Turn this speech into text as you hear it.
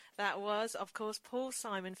That was, of course, Paul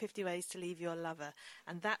Simon, 50 Ways to Leave Your Lover.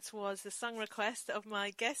 And that was the song request of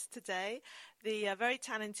my guest today, the very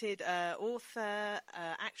talented author,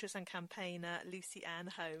 actress and campaigner, Lucy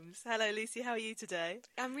Ann Holmes. Hello, Lucy. How are you today?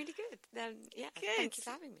 I'm really good. Good. Thank you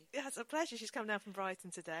for having me. Yeah, it's a pleasure. She's come down from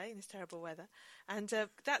Brighton today in this terrible weather. And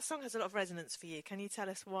that song has a lot of resonance for you. Can you tell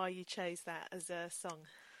us why you chose that as a song?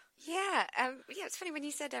 Yeah, it's funny when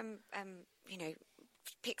you said,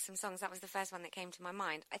 pick some songs. That was the first one that came to my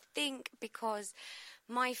mind. I think because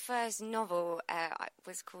my first novel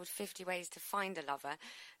was called 50 Ways to Find a Lover,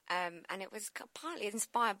 and it was partly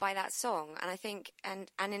inspired by that song. And I think, and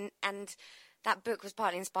that book was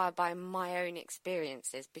partly inspired by my own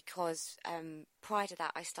experiences because prior to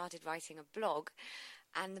that, I started writing a blog,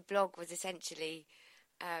 and the blog was essentially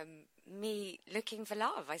me looking for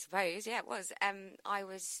love, I suppose. Yeah, it was. I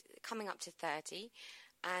was coming up to 30.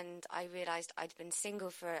 And I realised I'd been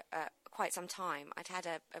single for quite some time. I'd had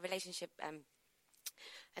a relationship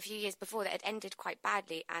a few years before that had ended quite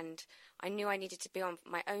badly, and I knew I needed to be on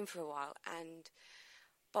my own for a while.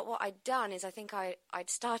 But what I'd done is I think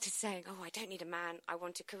I'd started saying, oh, I don't need a man, I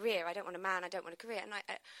want a career. I don't want a man, I don't want a career. And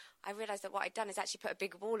I realised that what I'd done is actually put a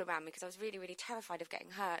big wall around me because I was really, really terrified of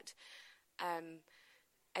getting hurt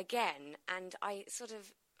again. And I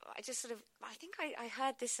think I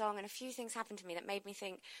heard this song and a few things happened to me that made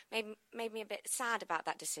me a bit sad about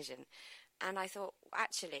that decision. And I thought,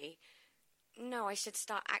 actually, no, I should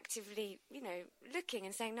start actively, looking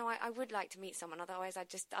and saying, no, I would like to meet someone. Otherwise,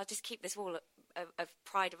 I'll just keep this wall of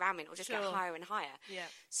pride around me and it'll just get higher and higher. Yeah.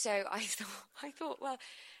 So I thought, well,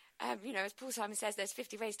 as Paul Simon says, there's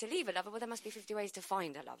 50 ways to leave a lover. Well, there must be 50 ways to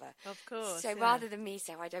find a lover. Of course. So rather than me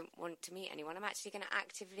say, I don't want to meet anyone, I'm actually going to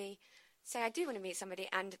actively say I do want to meet somebody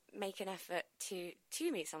and make an effort to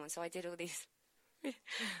meet someone. So I did all these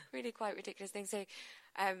really quite ridiculous things. So,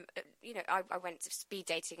 I went speed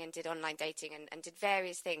dating and did online dating and did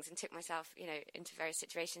various things and took myself, into various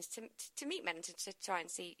situations to meet men and to try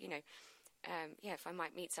and see, if I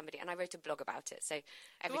might meet somebody. And I wrote a blog about it. So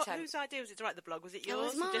whose idea was it to write the blog? Was it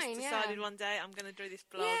yours? It was mine, You just decided one day, I'm going to do this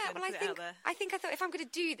blog and put it out there? I thought if I'm going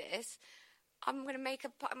to do this, I'm going to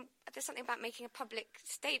there's something about making a public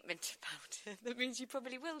statement about it that means you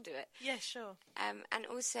probably will do it. Yeah, sure. And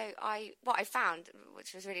also, what I found,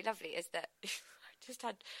 which was really lovely, is that I just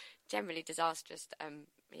had generally disastrous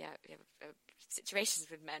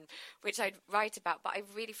situations with men, which I'd write about, but I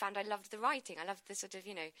really found I loved the writing. I loved the sort of,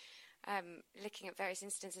 looking at various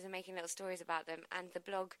instances and making little stories about them. And the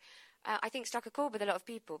blog, I think, struck a chord with a lot of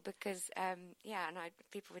people because,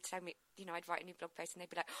 people would tell me, I'd write a new blog post and they'd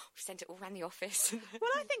be like, oh, we sent it all around the office.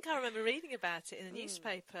 Well, I think I remember reading about it in a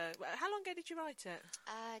newspaper. How long ago did you write it?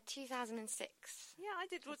 2006. Yeah, I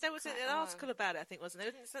did. There was an article about it, I think, wasn't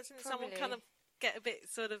there? Someone kind of get a bit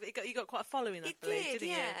sort of, you got quite a following, I believe, didn't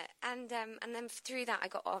you? And then through that I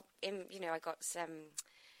got, I got some,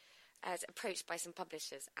 approached by some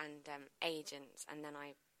publishers and agents, and then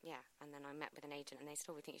I met with an agent and they said,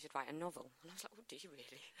 oh, we think you should write a novel. And I was like, oh, do you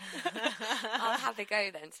really? I'll have a go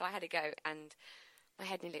then. So I had a go and my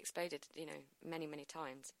head nearly exploded, many, many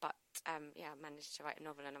times. But, I managed to write a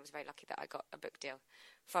novel and I was very lucky that I got a book deal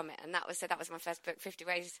from it. And that was my first book, 50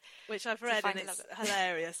 Ways. Which I've read and it's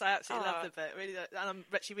hilarious. I absolutely love the book. Really, and I'm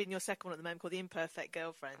actually reading your second one at the moment called The Imperfect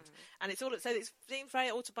Girlfriend. And it's it seems very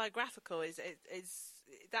autobiographical.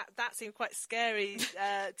 That seemed quite scary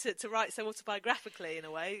to write so autobiographically in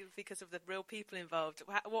a way because of the real people involved.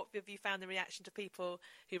 What have you found the reaction to people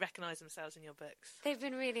who recognise themselves in your books? They've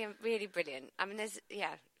been really, really brilliant. I mean,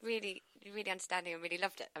 really, really understanding and really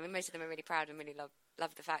loved it. I mean, most of them are really proud and really love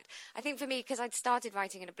the fact. I think for me, because I'd started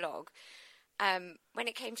writing in a blog, when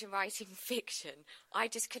it came to writing fiction, I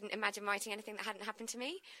just couldn't imagine writing anything that hadn't happened to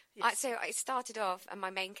me. Yes. So I started off, and my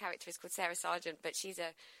main character is called Sarah Sargent, but she's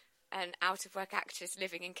an out-of-work actress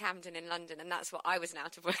living in Camden in London, and that's what I was, an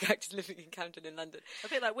out-of-work actress living in Camden in London. A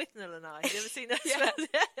bit like Withnell and I. Have you ever seen that?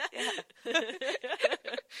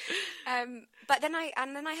 But then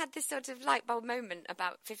I had this sort of light bulb moment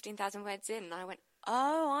about 15,000 words in, and I went,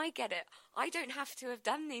 oh, I get it. I don't have to have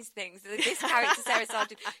done these things. This character, Sarah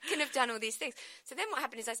Sargent, can have done all these things. So then what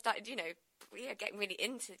happened is I started, getting really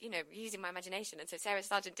into, using my imagination. And so Sarah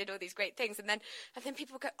Sargent did all these great things. And then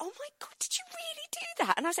people would go, oh my God, did you really do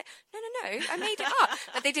that? And I was like, no, I made it up.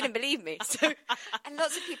 But they didn't believe me. So, and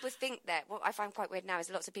lots of people think that, what I find quite weird now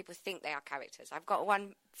is lots of people think they are characters. I've got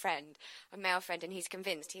one friend, a male friend, and he's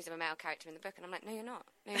convinced he's a male character in the book. And I'm like, no, you're not.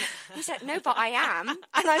 No, you're not. He said, no, but I am. And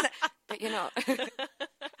I was like, but you're not.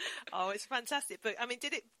 Oh, it's a fantastic book. I mean,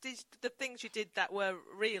 did the things you did that were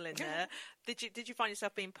real in there, did you find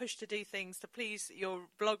yourself being pushed to do things to please your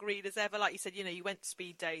blog readers ever? Like you said, you went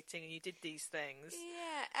speed dating and you did these things.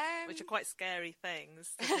 Yeah, which are quite scary things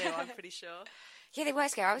to do, I'm pretty sure. Yeah, they were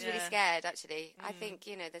scary. I was really scared, actually. I think,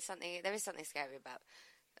 there is something scary about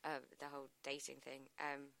the whole dating thing.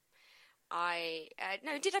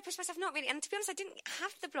 No, did I push myself? Not really. And to be honest, I didn't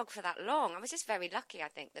have the blog for that long. I was just very lucky, I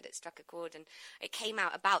think, that it struck a chord, and it came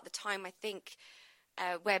out about the time, I think,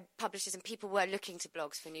 where publishers and people were looking to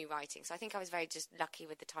blogs for new writing. So I think I was very just lucky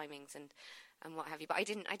with the timings and what have you. But I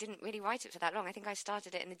didn't really write it for that long. I think I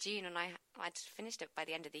started it in the June, and I'd finished it by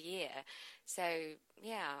the end of the year. So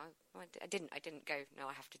yeah, I didn't go, no,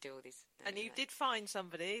 I have to do all these. And you did find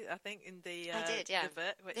somebody, I think, in the I did, yeah. the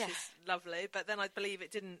book, which is lovely. But then I believe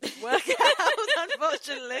it didn't work out,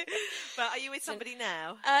 unfortunately. But are you with somebody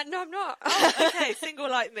now? No, I'm not. Oh, okay, single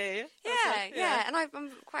like me. Yeah. And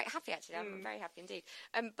I'm quite happy, actually. I'm very happy indeed.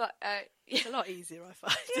 But it's a lot easier, I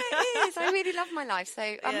find. Yeah, it is. I really love my life.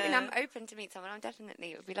 So I'm open to meet someone.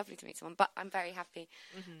 It would be lovely to meet someone. But I'm very happy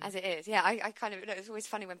as it is. Yeah, I kind of. It's always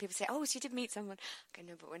funny when people say, "Oh, she did meet someone." I go,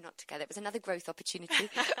 "No, but we're not together. It was another growth opportunity,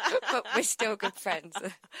 but we're still good friends."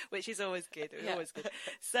 Which is always good. Always good.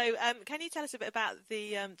 So, can you tell us a bit about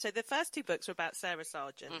the? So the first two books are about Sarah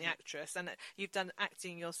Sargent, the actress, and you've done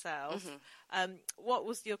acting yourself. What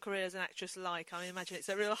was your career as an actress like? I imagine it's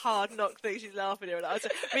a real hard knock thing. She's laughing here. I was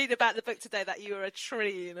reading about the book today that you were a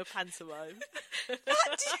tree in a pantomime.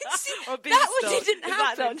 That didn't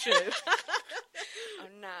happen. Is that not true? Oh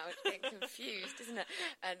no, it's getting confused, isn't it?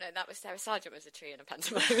 No, that was Sarah Sargent was a tree in a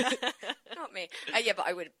pantomime, not me. Yeah, but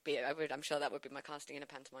I would. I'm sure that would be my casting in a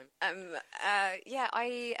pantomime.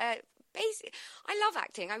 Basically, I love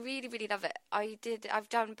acting. I really, really love it.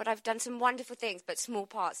 I've done some wonderful things, but small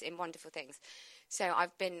parts in wonderful things. So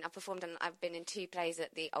I've been in 2 plays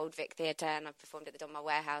at the Old Vic Theatre, and I've performed at the Donmar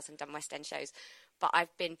Warehouse and done West End shows. But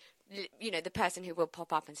I've been, the person who will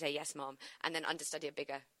pop up and say yes, mom, and then understudy a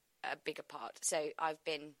bigger part. So I've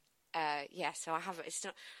been, So I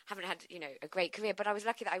haven't had a great career, but I was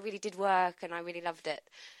lucky that I really did work and I really loved it.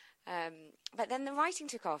 But then the writing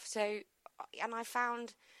took off. And I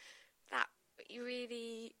found that you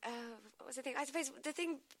really, what was the thing? I suppose the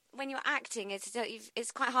thing when you're acting is that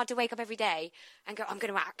it's quite hard to wake up every day and go, I'm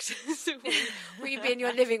going to act. So will you be in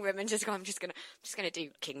your living room and just go, I'm just going to do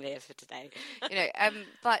King Lear for today,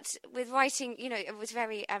 But with writing, it was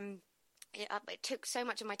very. It took so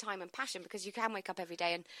much of my time and passion because you can wake up every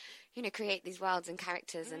day and, create these worlds and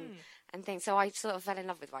characters and things. So I sort of fell in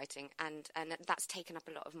love with writing, and that's taken up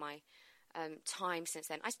a lot of my time since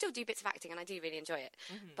then. I still do bits of acting and I do really enjoy it.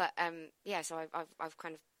 But so I've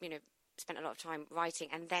kind of, spent a lot of time writing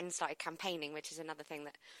and then started campaigning, which is another thing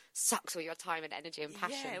that sucks all your time and energy and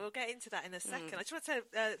passion. Yeah, we'll get into that in a second. I just want to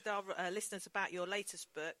tell our listeners about your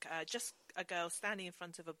latest book, Just a Girl Standing in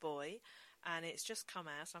Front of a Boy. And it's just come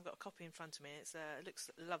out, so I've got a copy in front of me. It looks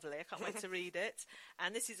lovely. I can't wait to read it.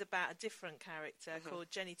 And this is about a different character called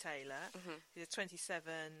Jenny Taylor, who's a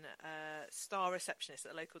 27-star receptionist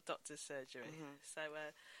at a local doctor's surgery. So,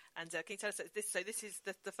 can you tell us this? So this is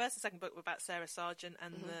the first and second book were about Sarah Sargent,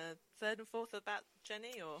 and the third and fourth are about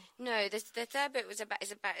Jenny, or no? The third book is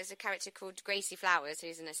a character called Gracie Flowers,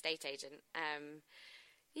 who's an estate agent.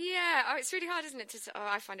 It's really hard, isn't it?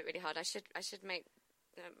 I find it really hard. I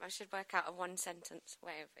should work out a one-sentence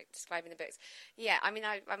way of describing the books. Yeah, I mean,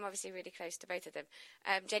 I'm obviously really close to both of them.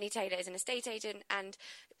 Jenny Taylor is an estate agent, and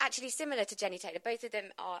actually similar to Jenny Taylor, both of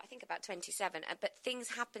them are, I think, about 27, but things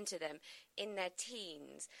happen to them in their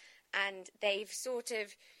teens, and they've sort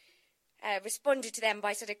of responded to them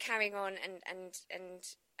by sort of carrying on, and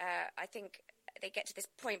I think they get to this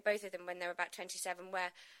point, both of them, when they're about 27,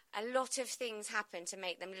 where a lot of things happen to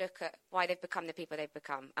make them look at why they've become the people they've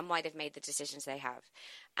become and why they've made the decisions they have.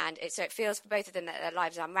 And so it feels for both of them that their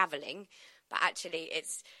lives are unravelling, but actually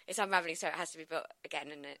it's unravelling, so it has to be built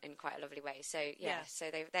again in quite a lovely way. So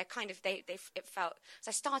so they're kind of it felt. So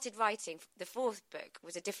I started writing. The fourth book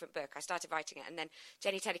was a different book. I started writing it, and then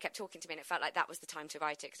Jenny Taylor kept talking to me, and it felt like that was the time to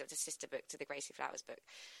write it because it was a sister book to the Gracie Flowers book.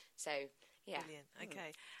 So yeah, brilliant.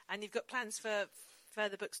 Okay, and you've got plans for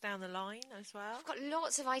further books down the line as well? I've got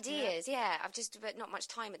lots of ideas. Yeah, but not much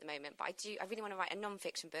time at the moment. But I really want to write a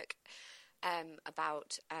non-fiction book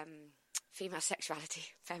about female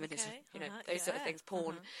sexuality, feminism, those sort of things,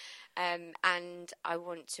 porn. And I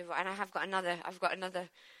want to, and I've got another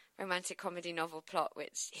romantic comedy novel plot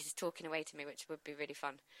which is talking away to me, which would be really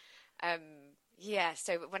fun.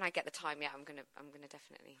 So when I get the time, I'm gonna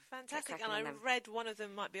definitely. Fantastic. And I read one of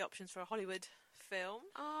them might be options for a Hollywood film.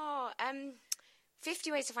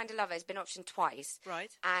 50 Ways to Find a Lover has been optioned twice.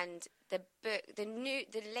 Right. And the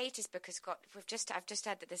latest book has got. I've just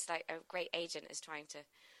heard that this a great agent is trying to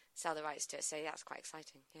sell the rights to it. So that's quite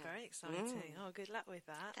exciting. Yeah. Very exciting. Oh, good luck with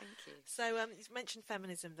that. Thank you. So you mentioned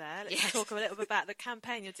feminism there. Let's talk a little bit about the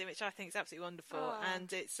campaign you're doing, which I think is absolutely wonderful. Oh.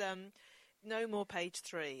 And it's No More Page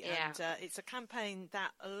 3. Yeah. And it's a campaign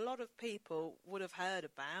that a lot of people would have heard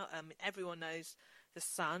about. Everyone knows The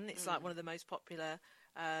Sun. It's like one of the most popular...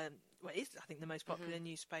 it is, I think, the most popular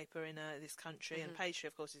newspaper in this country, and Page 3,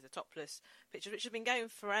 of course, is the topless picture, which has been going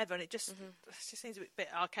forever, and it just seems a bit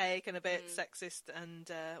archaic and a bit sexist and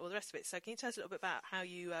all the rest of it. So can you tell us a little bit about how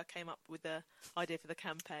you came up with the idea for the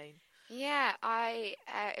campaign? Yeah,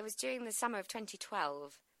 it was during the summer of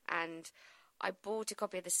 2012, and I bought a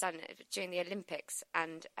copy of The Sun during the Olympics,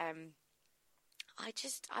 and I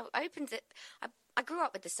opened it. I grew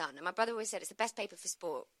up with The Sun, and my brother always said it's the best paper for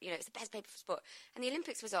sport. It's the best paper for sport. And the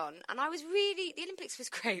Olympics was on, and the Olympics was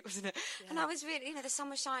great, wasn't it? Yeah. And I was really, the sun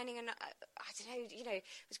was shining, and I don't know, it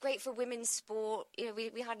was great for women's sport.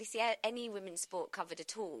 We hardly see any women's sport covered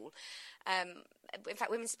at all. In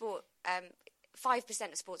fact, women's sport...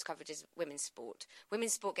 5% of sports coverage is women's sport.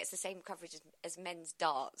 Women's sport gets the same coverage as men's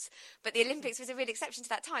darts. But the Olympics was a real exception to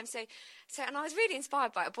that time. So, and I was really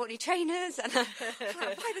inspired by it. I bought new trainers and I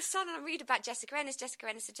buy The Sun, and I read about Jessica Ennis. Jessica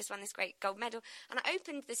Ennis had just won this great gold medal. And I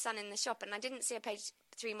opened The Sun in the shop, and I didn't see a page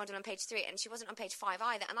 3 model on page 3, and she wasn't on page 5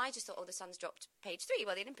 either. And I just thought, The Sun's dropped page 3.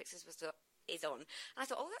 Well, the Olympics is on. And I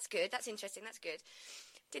thought, that's good. That's interesting. That's good.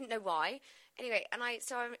 Didn't know why. Anyway, and I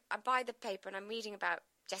buy the paper, and I'm reading about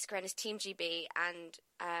Jessica Ennis, Team GB, and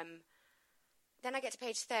then I get to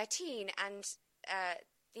page 13, and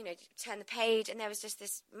turn the page, and there was just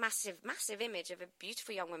this massive image of a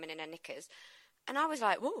beautiful young woman in her knickers, and I was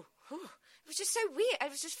like, whoa. It was just so weird. It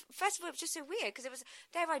was just, first of all, it was just so weird, because it was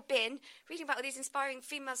there I'd been reading about all these inspiring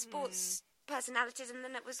female sports personalities, and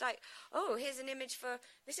then it was like, here's an image for,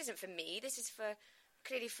 this isn't for me, this is for,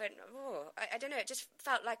 clearly for, I don't know, it just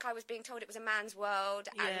felt like I was being told it was a man's world,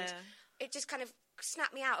 and it just kind of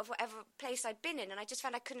snapped me out of whatever place I'd been in, and I just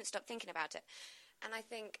found I couldn't stop thinking about it. And I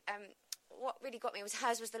think what really got me was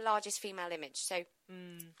hers was the largest female image. So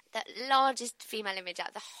the largest female image out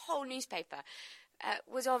of the whole newspaper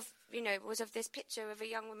was of this picture of a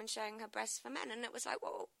young woman showing her breasts for men, and it was like,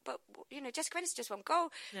 well, but Jessica Ennis just won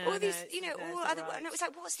gold. All these, all other, right. And it was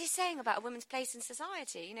like, what's this saying about a woman's place in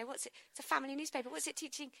society? What's it? It's a family newspaper. What's it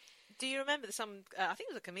teaching? Do you remember that I think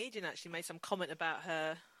it was a comedian actually made some comment about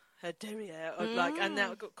her derriere, and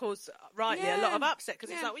that caused rightly a lot of upset,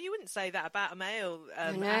 because it's like, well, you wouldn't say that about a male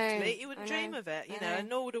athlete, you wouldn't dream of it, and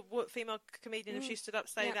nor would a female comedian if she stood up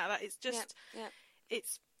say that. It's just,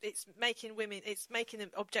 it's making women, it's making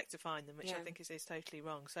them, objectifying them, which I think is totally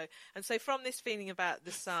wrong. So from this feeling about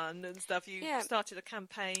The Sun and stuff, you started a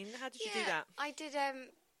campaign. How did you do that? I did. I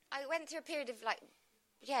went through a period of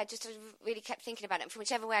just really kept thinking about it. And from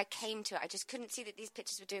whichever way I came to it, I just couldn't see that these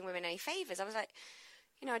pictures were doing women any favours. I was like,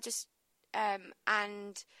 I just, I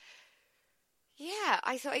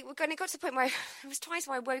thought it got to the point where it was twice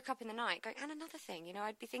where I woke up in the night going, and another thing,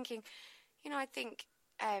 I'd be thinking, I think,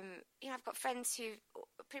 I've got friends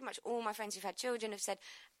pretty much all my friends who've had children have said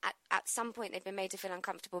at some point they've been made to feel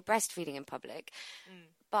uncomfortable breastfeeding in public.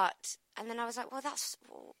 And then I was like, well, that's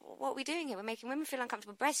what are we doing here? We're making women feel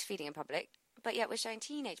uncomfortable breastfeeding in public, but yet we're showing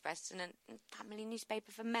teenage breasts in a family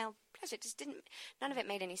newspaper for male pleasure. It just none of it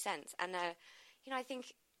made any sense. And, I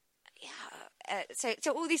think, so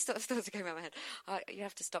all these sort of thoughts are going around my head. You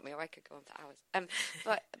have to stop me or I could go on for hours.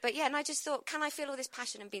 But and I just thought, can I feel all this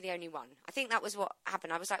passion and be the only one? I think that was what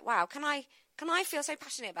happened. I was like, wow, can I feel so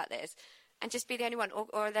passionate about this and just be the only one? Or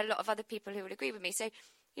are there a lot of other people who would agree with me? So,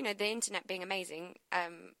 the internet being amazing,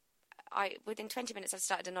 within 20 minutes I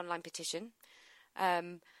started an online petition,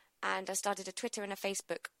 and I started a Twitter and a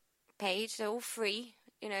Facebook page. They're all free.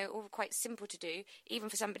 All quite simple to do, even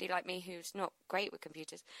for somebody like me who's not great with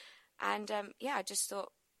computers. And, I just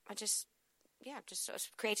sort of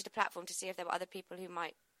created a platform to see if there were other people who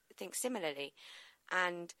might think similarly.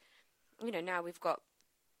 And, now we've got,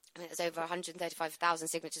 there's over 135,000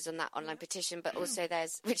 signatures on that online petition, but also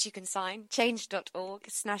there's, which you can sign,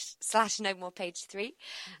 change.org/no more page 3.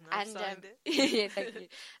 I've signed it. Yeah, thank you.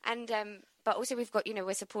 And, but also we've got,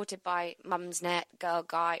 we're supported by Mumsnet,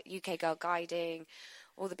 UK Girl Guiding,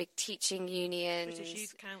 all the big teaching unions, British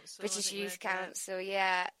Youth Council,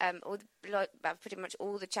 pretty much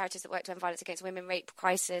all the charities that work to end violence against women, Rape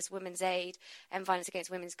Crisis, Women's Aid, End Violence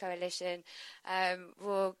Against Women's Coalition,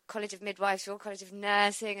 Royal College of Midwives, Royal College of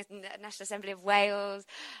Nursing, National Assembly of Wales,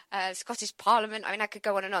 Scottish Parliament. I could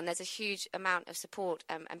go on and on. There's a huge amount of support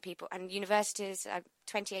and people, and universities.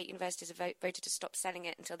 28 universities have voted to stop selling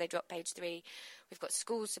it until they drop page 3. We've got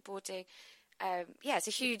schools supporting. it's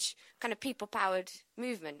a huge kind of people-powered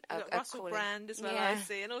movement. Russell Brand as well, I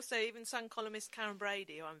see, and also even Sun columnist Karen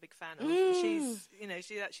Brady, who I'm a big fan of.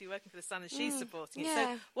 She's actually working for the Sun, and she's supporting it.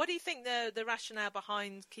 So, what do you think the rationale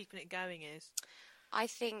behind keeping it going is? I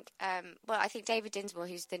think, I think David Dinsmore,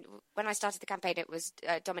 when I started the campaign, it was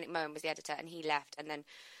Dominic Moen was the editor, and he left, and then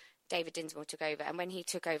David Dinsmore took over. And when he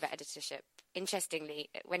took over editorship, interestingly,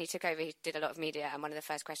 when he took over, he did a lot of media, and one of the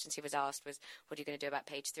first questions he was asked was, "What are you going to do about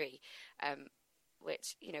page 3?"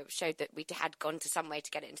 Which, showed that we had gone to some way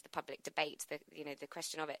to get it into the public debate, the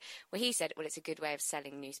question of it. Well, he said, well, it's a good way of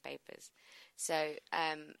selling newspapers. So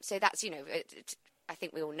that's, I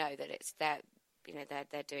think we all know that it's their,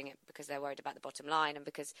 they're doing it because they're worried about the bottom line, and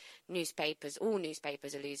because all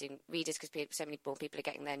newspapers are losing readers because so many more people are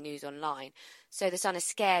getting their news online. So the Sun is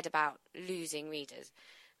scared about losing readers,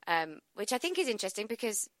 which I think is interesting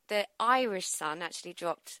because the Irish Sun actually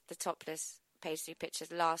dropped the topless page 3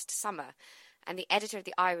 pictures last summer. And the editor of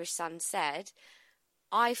the Irish Sun said,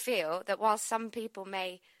 I feel that while some people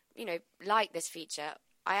may, like this feature,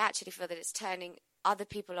 I actually feel that it's turning other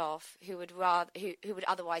people off who would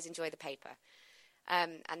otherwise enjoy the paper.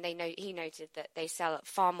 And he noted that they sell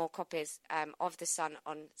far more copies of the Sun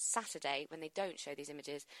on Saturday when they don't show these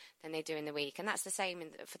images than they do in the week, and that's the same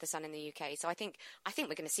for the Sun in the UK. So I think we're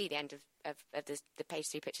going to see the end of the page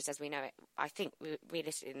 3 pictures as we know it. I think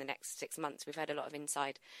realistically in the next 6 months. We've had a lot of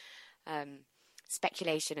inside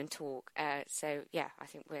speculation and talk. So I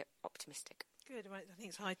think we're optimistic. Good. Right, I think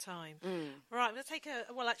it's high time. Right, I'm going to take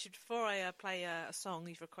actually, before I play a song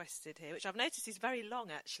you've requested here, which I've noticed is very long,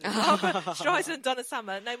 actually. Streisand and Donna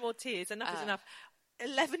Summer, No More Tears, Enough is Enough.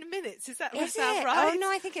 11 minutes, is that sound right? Oh, no,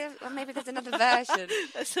 I think maybe there's another version.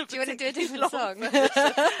 Do you want to do a different song?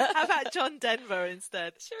 How about John Denver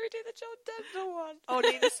instead? Shall we do the John Denver one? Or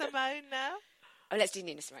Nina Simone now? Oh, let's do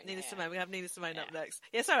Nina Simone. Nina Simone. We have Nina Simone up next.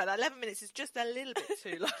 Yeah, sorry about that. 11 minutes is just a little bit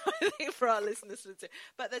too long, I think, for our listeners to do.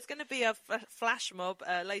 But there's going to be a flash mob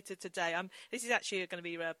later today. This is actually going to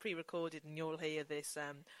be pre-recorded, and you'll hear this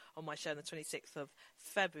on my show on the 26th of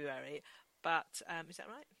February. But is that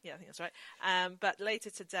right? Yeah, I think that's right. But later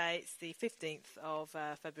today, it's the 15th of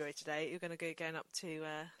February today, you're going to go going up to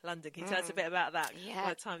London. Can you tell us a bit about that? Yeah. By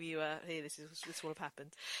the time you hear this will have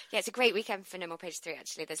happened. Yeah, it's a great weekend for No More Page 3,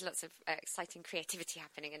 actually. There's lots of exciting creativity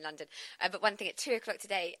happening in London. But one thing at 2 o'clock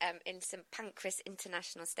today in St Pancras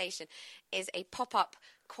International Station is a pop-up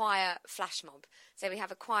choir flash mob. So we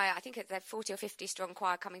have a choir, I think it's a 40 or 50 strong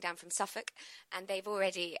choir coming down from Suffolk, and they've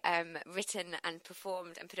already written and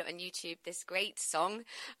performed and put it on YouTube this great song,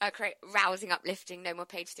 rousing, uplifting No More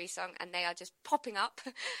Page 3 song, and they are just popping up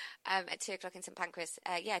at 2 o'clock in St Pancras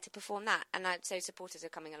to perform that. And so supporters are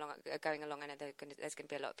going along. I know there's going to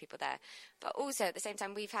be a lot of people there. But also at the same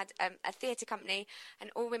time, we've had a theatre company,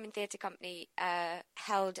 an all-women theatre company,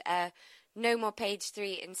 held a No More Page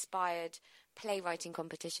 3 inspired playwriting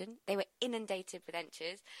competition. They were inundated with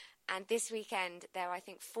entries, and this weekend there are, I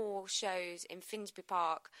think, 4 shows in Finsbury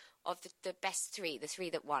Park of the best 3, the 3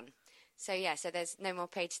 that won. So there's No More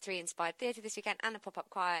Page 3 inspired theatre this weekend and a pop-up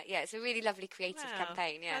choir. Yeah, it's a really lovely creative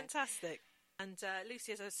campaign. Yeah, fantastic. And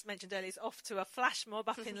Lucy, as I mentioned earlier, is off to a flash mob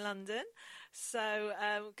up in London. So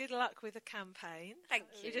good luck with the campaign. Thank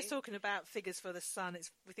you. We're just talking about figures for the Sun.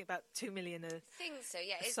 We think about 2 million. I think so.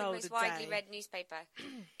 Yeah, it's the most widely read newspaper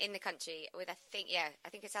in the country. I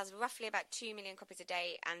think it sells roughly about 2 million copies a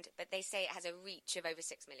day, but they say it has a reach of over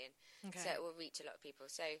 6 million. Okay. So it will reach a lot of people.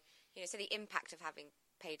 So so the impact of having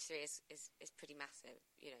Page 3 is pretty massive.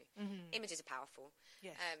 Images are powerful.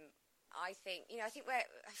 Yes. I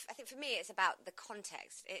think for me it's about the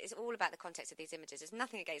context. It's all about the context of these images. There's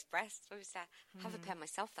nothing against breasts. Obviously, I have a pair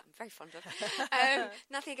myself that I'm very fond of.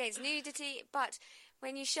 Nothing against nudity, but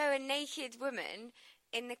when you show a naked woman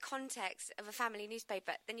in the context of a family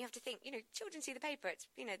newspaper, then you have to think, children see the paper. It's,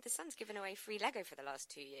 the Sun's given away free Lego for the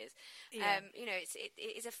last 2 years. Yeah.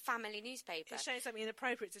 It is a family newspaper. It's showing something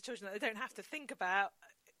inappropriate to children that they don't have to think about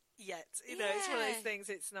yet. It's one of those things.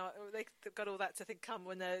 It's not, they've got all that to think come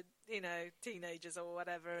when they're teenagers or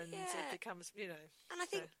whatever, and it becomes And I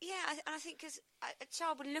think I think because a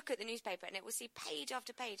child would look at the newspaper and it will see page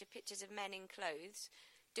after page of pictures of men in clothes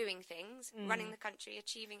doing things, running the country,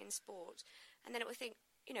 achieving in sport, and then it will think,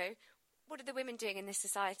 what are the women doing in this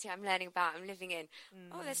society I'm learning about, I'm living in?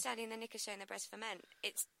 Oh, they're standing in their knickers showing their breasts for men.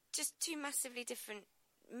 It's just 2 massively different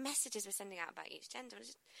messages we're sending out about each gender.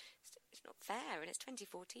 It's not fair, and it's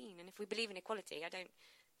 2014, and if we believe in equality, I don't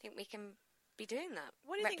think we can be doing that.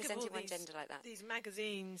 What do you think of all one gender like that? These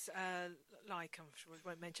magazines, I'm sure I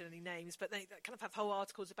won't mention any names, but they kind of have whole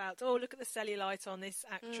articles about, look at the cellulite on this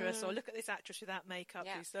actress, or look at this actress without makeup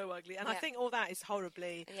who's so ugly. And I think all that is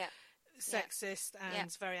horribly sexist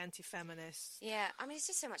and very anti-feminist. Yeah, I mean, it's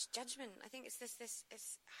just so much judgment. I think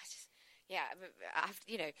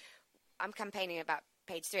I'm campaigning about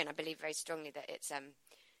Page 3, and I believe very strongly that it's an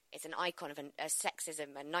icon of a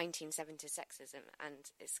sexism, a 1970s sexism,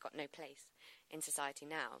 and it's got no place in society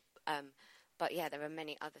now. But yeah, there are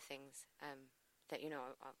many other things that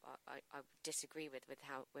I disagree with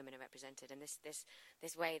how women are represented, and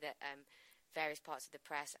this way that various parts of the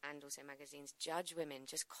press and also magazines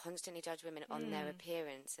just constantly judge women on their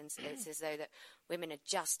appearance, and it's as though that women are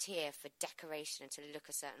just here for decoration and to look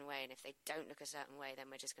a certain way, and if they don't look a certain way, then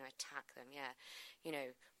we're just going to attack them.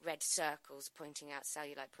 Red circles pointing out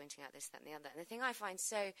cellulite, pointing out this, that, and the other. And the thing I find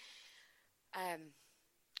so I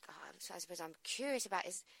suppose I'm curious about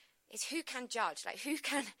is who can judge? Like, who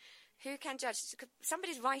can judge?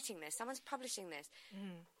 Somebody's writing this, someone's publishing this.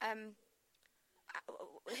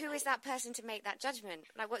 Who is that person to make that judgment?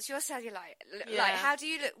 Like, what's your cellulite? Like, how do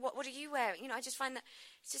you look? What are you wearing? I just find that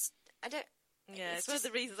it's just, I don't... Yeah, it's one of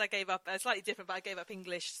the reasons I gave up, slightly different, but I gave up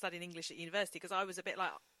studying English at university, because I was a bit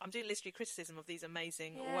like, I'm doing literary criticism of these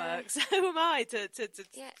amazing works. Who am I to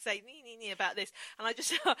say about this? And I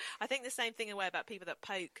think the same thing in a way about people that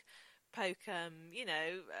poke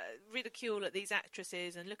ridicule at these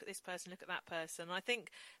actresses and look at this person, look at that person. And I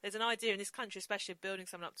think there's an idea in this country, especially of building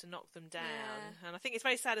someone up to knock them down. Yeah. And I think it's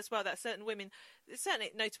very sad as well that certain women, there's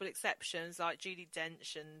certainly notable exceptions like Judi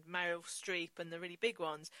Dench and Meryl Streep and the really big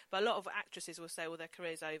ones, but a lot of actresses will say, well, their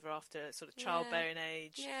career's over after sort of childbearing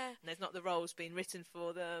age, and there's not the roles being written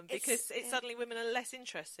for them, because suddenly women are less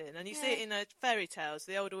interested. And you see it in fairy tales.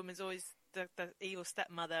 The older woman's always the evil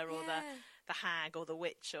stepmother or the hag or the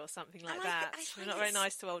witch or something like that. We're not very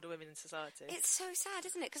nice to older women in society. It's so sad,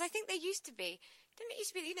 isn't it? Because I think there used to be, didn't it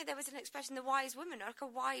used to be, there was an expression, the wise woman, like a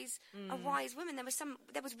wise woman.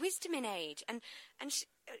 There was wisdom in age, and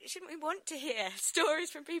shouldn't we want to hear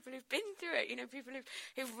stories from people who've been through it? People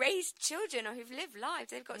who've raised children or who've lived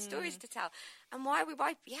lives. They've got stories to tell. And why are we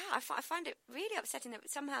I find it really upsetting that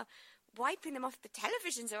somehow wiping them off the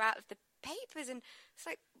televisions or out of the papers, and it's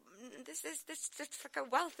like, there's like a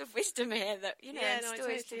wealth of wisdom here that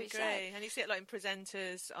stories to be shared. And you see it like in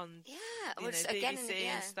presenters on BBC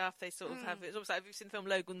and stuff. They sort of have. It's almost like, have you seen the film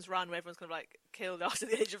Logan's Run, where everyone's kind of like killed after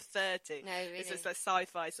the age of 30? No, really. It's just like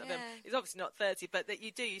sci-fi sort of. It's obviously not 30, but that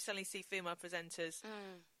you suddenly see female presenters.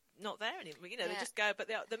 Not there anymore, they just go, but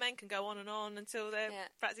the men can go on and on until they're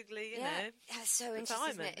practically, That's so interesting,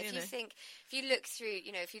 isn't it? If you look through,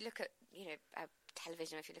 if you look at,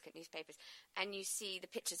 television, or if you look at newspapers, and you see the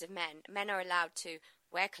pictures of men are allowed to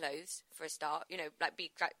wear clothes for a start, like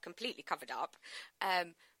be completely covered up,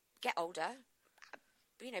 get older,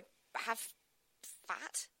 have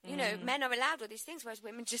fat, men are allowed all these things, whereas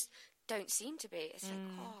women just don't seem to be. It's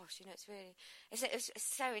like, gosh, it's really, it's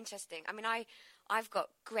so interesting. I mean, I've got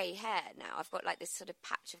grey hair now. I've got like this sort of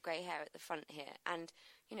patch of grey hair at the front here, and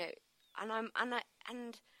I'm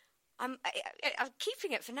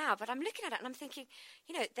keeping it for now, but I'm looking at it and I'm thinking,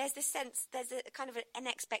 there's this sense, there's a kind of an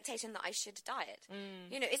expectation that I should dye it.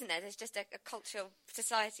 Isn't there? There's just a cultural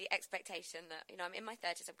society expectation that, I'm in my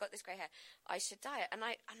 30s, I've got this grey hair, I should dye it, and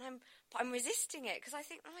I'm resisting it, because I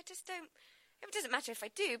think, I just don't. It doesn't matter if I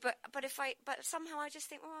do, but somehow I just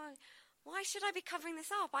think, why should I be covering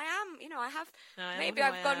this up? I am,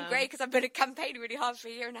 I've gone grey because I've been campaigning really hard for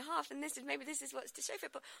a year and a half, and this is what's to show for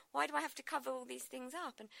it. But why do I have to cover all these things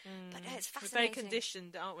up? And but it's fascinating. We're very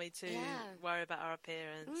conditioned, aren't we, to worry about our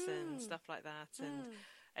appearance and stuff like that, and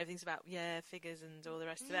everything's about figures and all the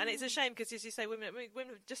rest of it. And it's a shame, because, as you say, women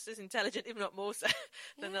are just as intelligent, if not more so,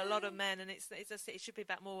 than a lot of men. And it should be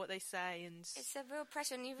about more what they say. And it's a real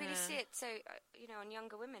pressure, and you really see it. So on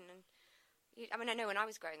younger women. And I know when I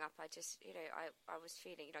was growing up, I just, I was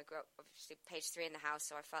feeling, I grew up, obviously, Page 3 in the house,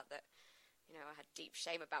 so I felt that, I had deep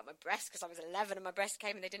shame about my breasts, because I was 11 and my breasts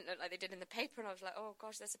came and they didn't look like they did in the paper, and I was like, oh,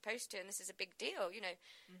 gosh, they're supposed to, and this is a big deal,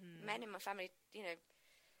 Men in my family, they're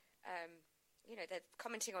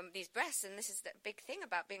commenting on these breasts, and this is the big thing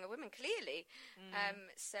about being a woman, clearly.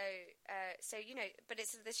 But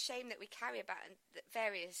it's the shame that we carry about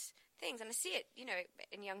various things, and I see it,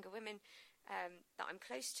 in younger women that I'm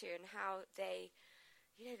close to, and how they,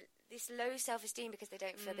 this low self-esteem because they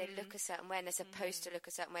don't feel they look a certain way and they're supposed to look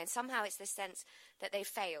a certain way, and somehow it's the sense that they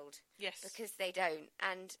failed because they don't,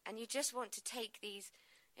 and you just want to take these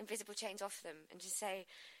invisible chains off them and just say,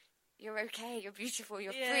 you're okay, you're beautiful,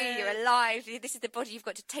 you're free, you're alive. This is the body you've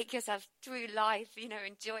got to take yourself through life.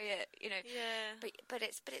 Enjoy it. Yeah. But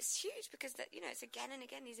it's huge because it's again and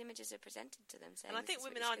again these images are presented to them. And I think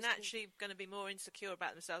women are naturally going to be more insecure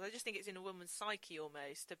about themselves. I just think it's in a woman's psyche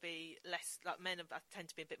almost to be less like men. Tend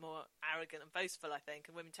to be a bit more arrogant and boastful, I think,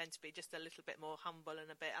 and women tend to be just a little bit more humble and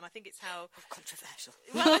a bit. And I think it's how controversial.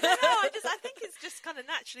 Well, I don't know. I think it's just kind of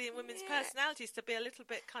naturally in women's personalities to be a little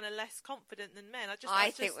bit kind of less confident than men. I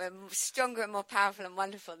think we're stronger and more powerful and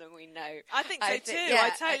wonderful than we know. I think so too.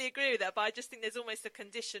 I totally agree with that. But I just think there's almost a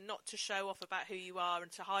condition not to show off about who you are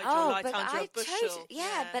and to hide your light under a bushel.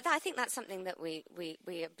 But I think that's something that we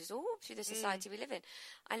absorb through the society we live in.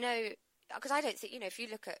 I know, because I don't think, if you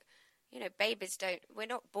look at, babies we're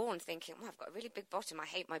not born thinking, I've got a really big bottom, I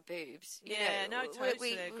hate my boobs. I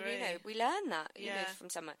totally agree. We learn that, from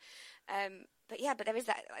somewhere. But there is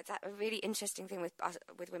that really interesting thing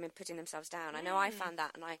with women putting themselves down. I know I found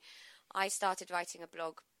that, and I started writing a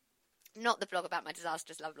blog, not the blog about my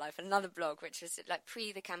disastrous love life, another blog which was like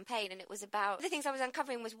pre the campaign, and it was about the things I was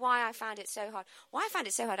uncovering was why I found it so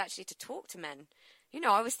hard actually to talk to men.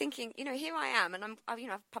 I was thinking, here I am, and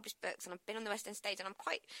I've published books and I've been on the West End stage, and I'm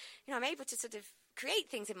quite, I'm able to sort of create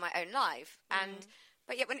things in my own life,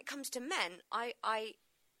 but yet when it comes to men, I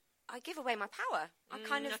give away my power. I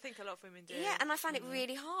think a lot of women do. Yeah, and I find it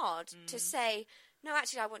really hard to say, no,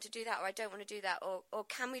 actually, I want to do that, or I don't want to do that, or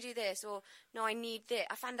can we do this, or no, I need this.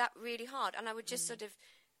 I found that really hard, and I would just sort of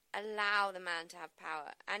allow the man to have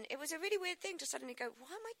power. And it was a really weird thing to suddenly go, why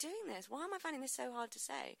am I doing this? Why am I finding this so hard to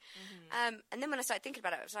say? And then when I started thinking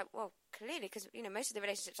about it, I was like, well, clearly, because, most of the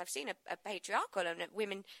relationships I've seen are patriarchal, and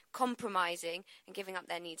women compromising and giving up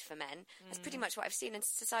their needs for men. That's pretty much what I've seen, and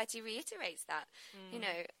society reiterates that,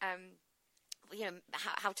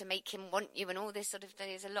 how to make him want you and all this sort of thing.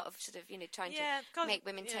 There's a lot of sort of, trying to make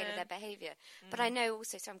women tailor their behaviour. But I know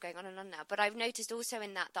also, so I'm going on and on now, but I've noticed also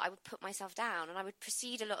in that I would put myself down, and I would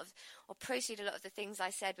proceed a lot of the things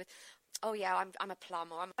I said with, oh yeah, I'm a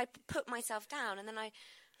plum, or I put myself down, and then I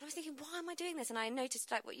was thinking, why am I doing this? And I noticed,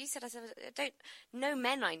 like what you said, no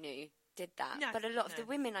men I knew did that, but a lot of the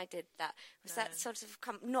women I did that. Was that sort of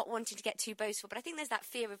not wanting to get too boastful, but I think there's that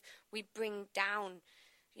fear of we bring down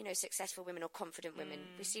successful women or confident women.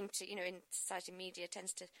 We seem to, in society, media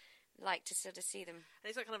tends to like to sort of see them. And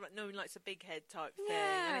it's like kind of like no one likes a big head type thing,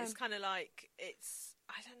 and it's kind of like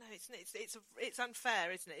I don't know. It's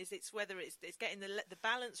unfair, isn't it? It's whether it's getting the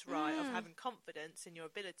balance right of having confidence in your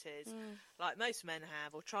abilities, like most men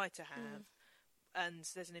have or try to have. And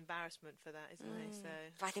there's an embarrassment for that, isn't there? So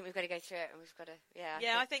but I think we've got to go through it, and we've got to,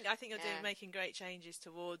 I think you're making great changes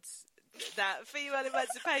towards that female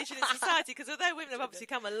emancipation in society. Because although women have obviously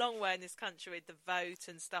come a long way in this country with the vote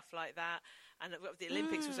and stuff like that, and the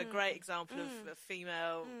Olympics was a great example of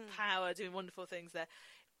female power doing wonderful things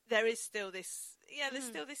there is still this, there's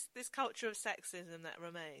still this culture of sexism that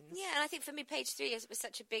remains. Yeah, and I think for me, page 3 was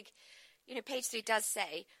such a big. Page 3 does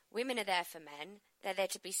say women are there for men. They're there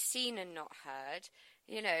to be seen and not heard.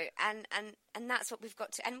 And that's what we've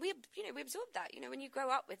got to. And we absorb that. When you grow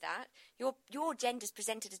up with that, your gender's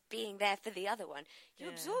presented as being there for the other one. You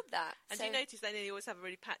absorb that. And do you notice they always have a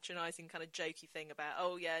really patronising kind of jokey thing about,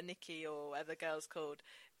 oh yeah, Nikki or whatever the girl's called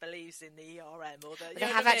believes in the ERM or the. They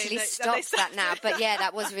have actually stopped that now. But yeah,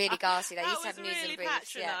 that was really ghastly. They used to have news really and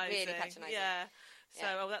briefs. Yeah, really patronising. Yeah.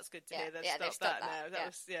 So, that's good to hear. They've stopped that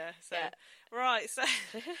now. Yeah. Right. So,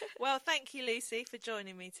 well, thank you, Lucy, for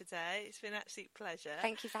joining me today. It's been an absolute pleasure.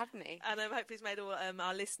 Thank you for having me. And I hope it's made all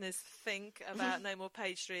our listeners think about No More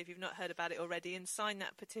Page 3 if you've not heard about it already, and sign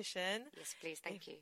that petition. Yes, please. Thank you.